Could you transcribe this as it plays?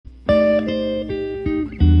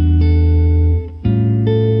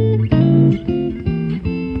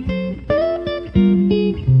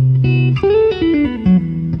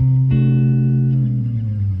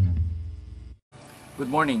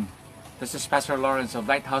This is Pastor Lawrence of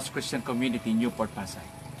Lighthouse Christian Community, Newport, Pasay,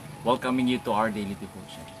 welcoming you to our daily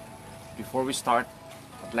devotion. Before we start,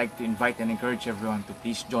 I'd like to invite and encourage everyone to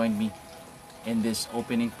please join me in this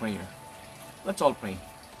opening prayer. Let's all pray.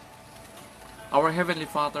 Our Heavenly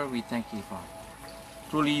Father, we thank you, Father.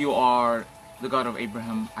 Truly you are the God of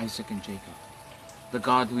Abraham, Isaac, and Jacob, the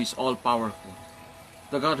God who is all-powerful,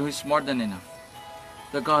 the God who is more than enough,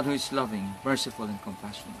 the God who is loving, merciful, and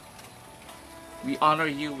compassionate. We honor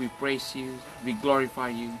you, we praise you, we glorify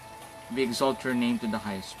you, we exalt your name to the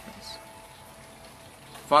highest praise.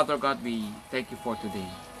 Father God, we thank you for today.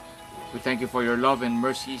 We thank you for your love and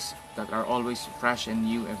mercies that are always fresh and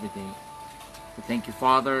new every day. We thank you,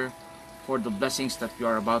 Father, for the blessings that we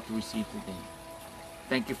are about to receive today.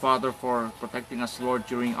 Thank you, Father, for protecting us, Lord,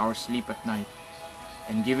 during our sleep at night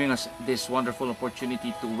and giving us this wonderful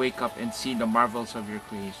opportunity to wake up and see the marvels of your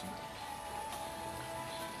creation.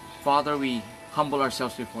 Father, we humble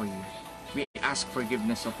ourselves before you. We ask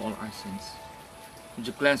forgiveness of all our sins. Would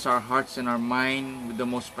you cleanse our hearts and our mind with the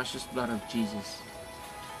most precious blood of Jesus,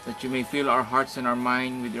 that you may fill our hearts and our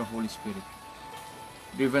mind with your Holy Spirit.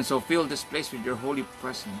 Even so, fill this place with your holy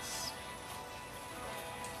presence.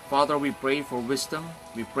 Father, we pray for wisdom.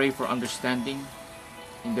 We pray for understanding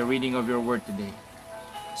in the reading of your word today.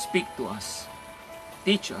 Speak to us.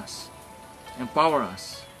 Teach us. Empower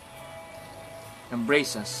us.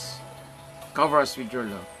 Embrace us. Cover us with your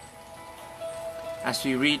love as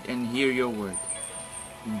we read and hear your word.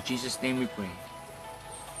 In Jesus' name we pray.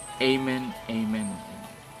 Amen, amen, amen.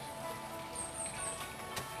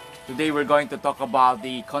 Today we're going to talk about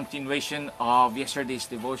the continuation of yesterday's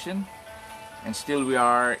devotion. And still we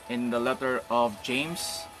are in the letter of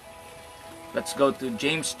James. Let's go to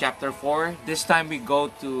James chapter 4. This time we go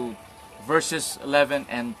to verses 11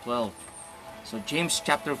 and 12. So James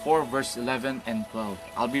chapter 4 verse 11 and 12.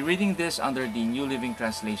 I'll be reading this under the New Living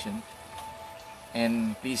Translation.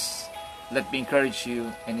 And please let me encourage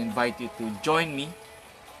you and invite you to join me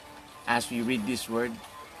as we read this word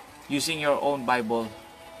using your own Bible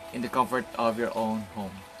in the comfort of your own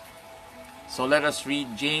home. So let us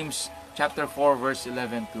read James chapter 4 verse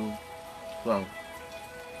 11 to 12.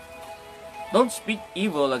 Don't speak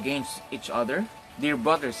evil against each other, dear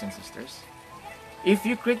brothers and sisters. If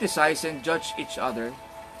you criticize and judge each other,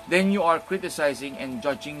 then you are criticizing and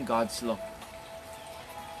judging God's law.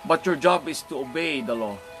 But your job is to obey the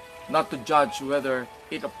law, not to judge whether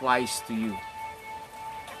it applies to you.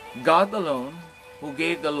 God alone, who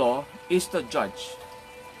gave the law, is the judge.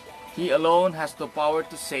 He alone has the power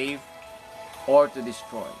to save or to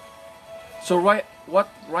destroy. So what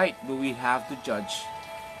right do we have to judge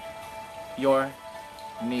your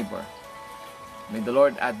neighbor? May the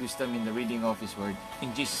Lord add wisdom in the reading of His word.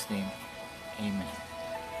 In Jesus' name, amen.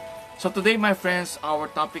 So today, my friends, our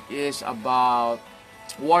topic is about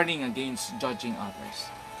warning against judging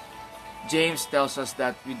others. James tells us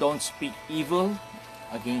that we don't speak evil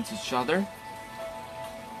against each other.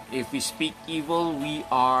 If we speak evil, we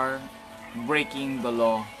are breaking the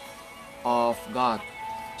law of God.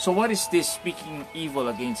 So what is this speaking evil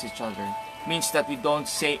against each other? It means that we don't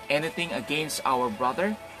say anything against our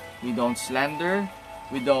brother. We don't slander.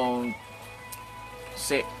 We don't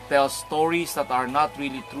tell stories that are not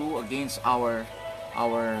really true against our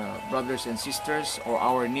brothers and sisters or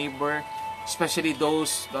our neighbor, especially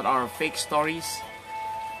those that are fake stories.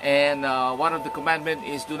 And one of the commandments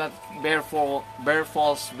is do not bear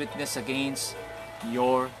false witness against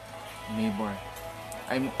your neighbor.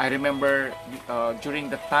 I remember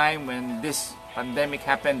during the time when this pandemic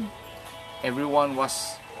happened, everyone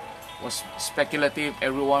was speculative,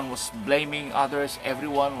 everyone was blaming others,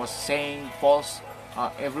 everyone was saying false,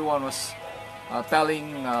 everyone was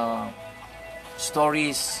telling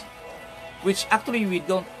stories which actually we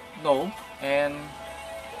don't know, and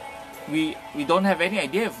we don't have any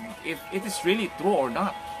idea if it is really true or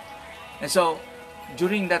not. And so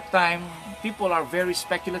during that time, people are very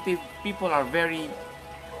speculative, people are very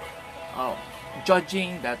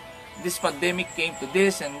judging that this pandemic came to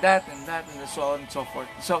this and that and so on and so forth.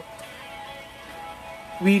 So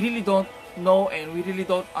we really don't know and we really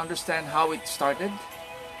don't understand how it started.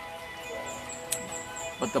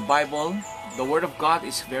 But the Bible, the Word of God,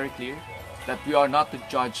 is very clear that we are not to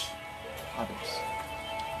judge others.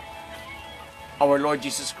 Our Lord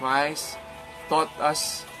Jesus Christ taught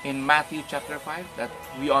us in Matthew chapter 5 that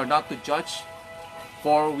we are not to judge,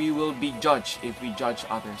 for we will be judged if we judge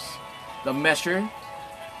others. The measure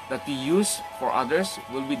that we use for others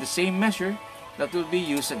will be the same measure that will be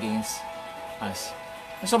used against us.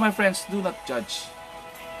 And so, my friends, do not judge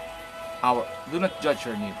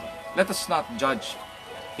your neighbor. Let us not judge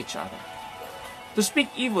each other. To speak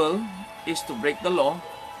evil is to break the law,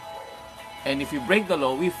 And if we break the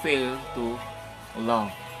law, we fail to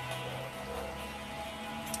love.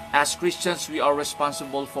 As Christians, we are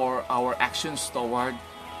responsible for our actions toward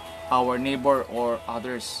our neighbor or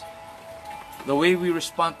others. The way we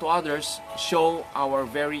respond to others show our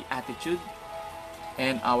very attitude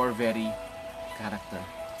and our very character.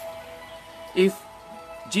 If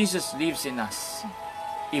Jesus lives in us,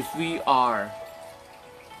 if we are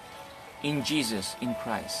in Jesus, in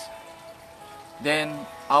Christ, then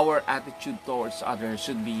our attitude towards others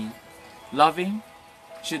should be loving,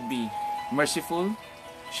 should be merciful,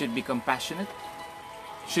 should be compassionate,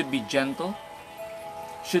 should be gentle,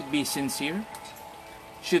 should be sincere,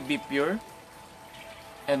 should be pure,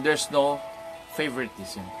 and there's no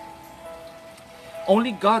favoritism.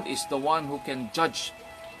 Only God is the one who can judge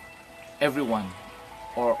everyone,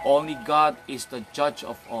 or only God is the judge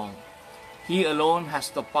of all. He alone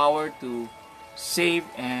has the power to save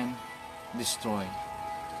and destroy.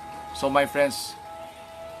 So my friends,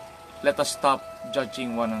 let us stop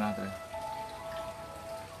judging one another.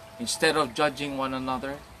 Instead of judging one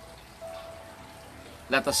another,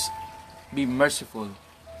 let us be merciful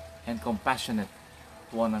and compassionate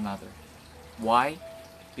to one another. Why?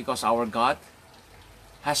 Because our God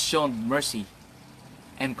has shown mercy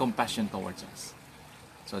and compassion towards us.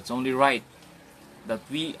 So it's only right that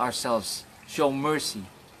we ourselves show mercy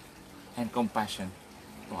and compassion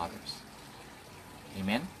to others.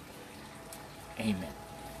 Amen? Amen.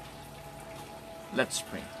 Let's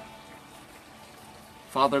pray.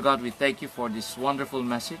 Father God, we thank you for this wonderful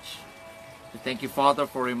message. We thank you, Father,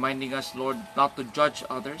 for reminding us, Lord, not to judge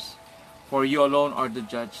others, for you alone are the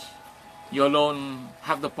judge. You alone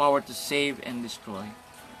have the power to save and destroy.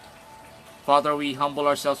 Father, we humble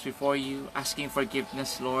ourselves before you, asking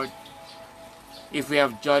forgiveness, Lord, if we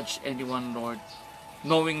have judged anyone, Lord,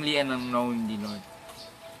 knowingly and unknowingly, Lord,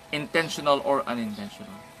 intentional or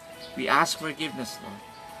unintentional. We ask forgiveness, Lord,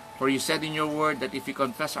 for you said in your word that if we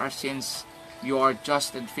confess our sins, you are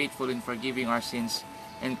just and faithful in forgiving our sins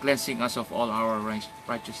and cleansing us of all our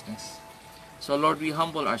righteousness. So, Lord, we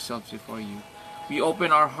humble ourselves before you. We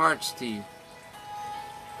open our hearts to you.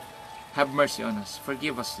 Have mercy on us.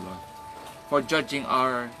 Forgive us, Lord, for judging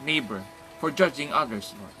our neighbor, for judging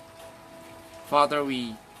others, Lord. Father,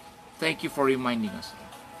 we thank you for reminding us,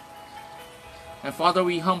 Lord. And Father,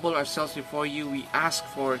 we humble ourselves before you. We ask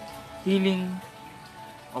for healing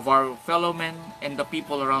of our fellow men and the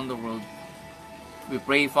people around the world. We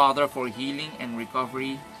pray, Father, for healing and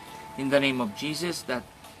recovery in the name of Jesus, that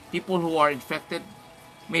people who are infected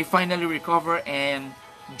may finally recover and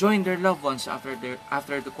join their loved ones after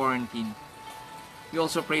the quarantine. We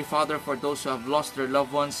also pray, Father, for those who have lost their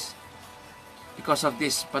loved ones because of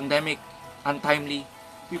this pandemic untimely.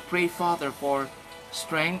 We pray, Father, for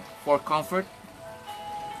strength, for comfort,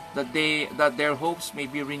 that their hopes may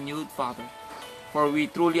be renewed, Father. For we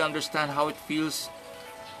truly understand how it feels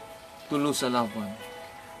to lose a loved one.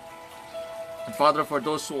 And Father, for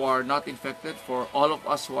those who are not infected, for all of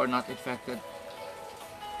us who are not infected,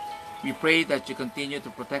 we pray that you continue to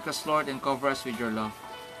protect us, Lord, and cover us with your love.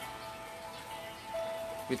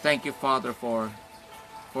 We thank you, Father, for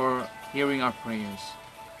hearing our prayers.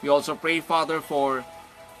 We also pray, Father, for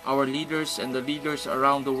our leaders and the leaders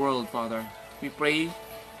around the world, Father. We pray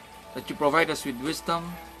that you provide us with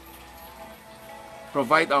wisdom,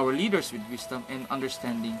 provide our leaders with wisdom and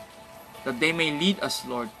understanding, that they may lead us,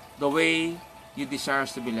 Lord, the way you desire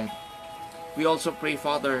us to be led. We also pray,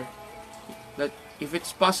 Father, that if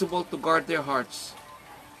it's possible to guard their hearts,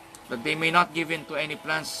 that they may not give in to any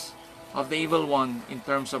plans of the evil one in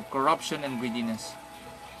terms of corruption and greediness,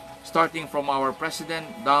 starting from our president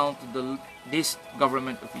down to the least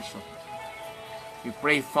government official. We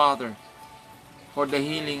pray, Father, for the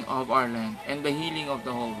healing of our land and the healing of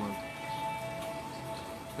the whole world.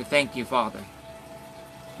 We thank you, Father.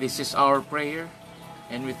 This is our prayer,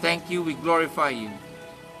 and we thank you, we glorify you,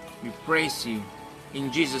 we praise you.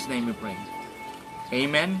 In Jesus' name we pray.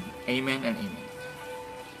 Amen, amen, and amen.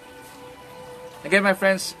 Again, my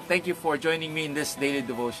friends, thank you for joining me in this daily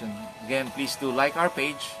devotion. Again, please do like our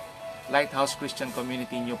page, Lighthouse Christian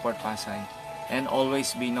Community Newport Pasay, and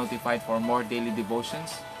always be notified for more daily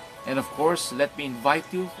devotions. And of course, let me invite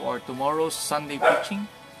you for tomorrow's Sunday preaching.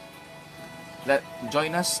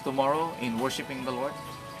 Join us tomorrow in worshiping the Lord,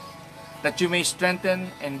 that you may strengthen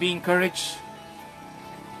and be encouraged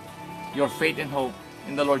your faith and hope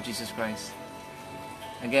in the Lord Jesus Christ.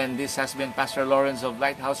 Again, this has been Pastor Lawrence of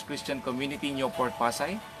Lighthouse Christian Community Newport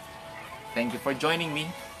Pasay. Thank you for joining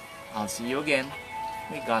me. I'll see you again.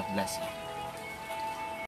 May God bless you.